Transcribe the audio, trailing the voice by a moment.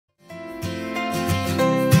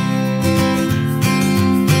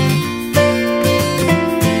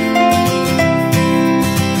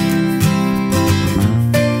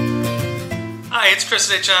it's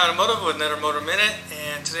Chris at HNI Automotive with another Motor Minute,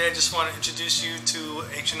 and today I just want to introduce you to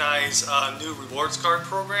HNI's new rewards card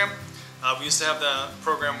program. We used to have the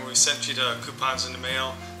program where we sent you the coupons in the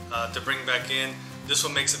mail to bring back in. This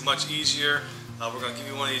one makes it much easier. We're going to give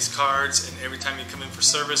you one of these cards, and every time you come in for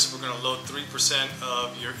service, we're going to load 3%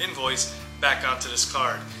 of your invoice back onto this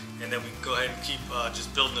card. And then we can go ahead and keep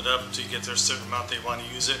just building it up until you get to a certain amount that you want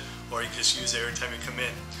to use it, or you can just use it every time you come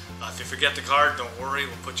in. If you forget the card, don't worry,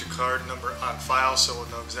 we'll put your card number on file so we'll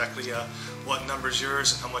know exactly what number is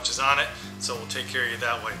yours and how much is on it, so we'll take care of you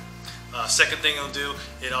that way. Second thing it'll do,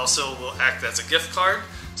 it also will act as a gift card,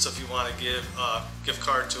 so if you want to give a gift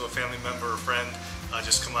card to a family member or friend,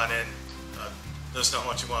 just come on in, let us know how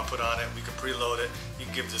much you want to put on it, we can preload it, you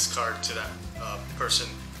can give this card to that person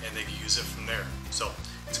and they can use it from there. So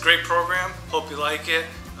it's a great program, hope you like it.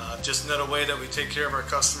 Just another way that we take care of our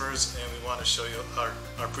customers, and we want to show you our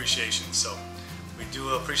appreciation. So we do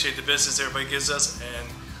appreciate the business everybody gives us, and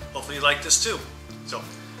hopefully you like this too. So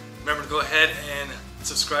remember to go ahead and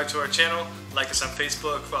subscribe to our channel, like us on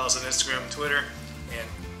Facebook, follow us on Instagram and Twitter, and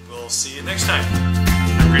we'll see you next time.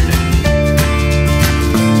 Have a great day.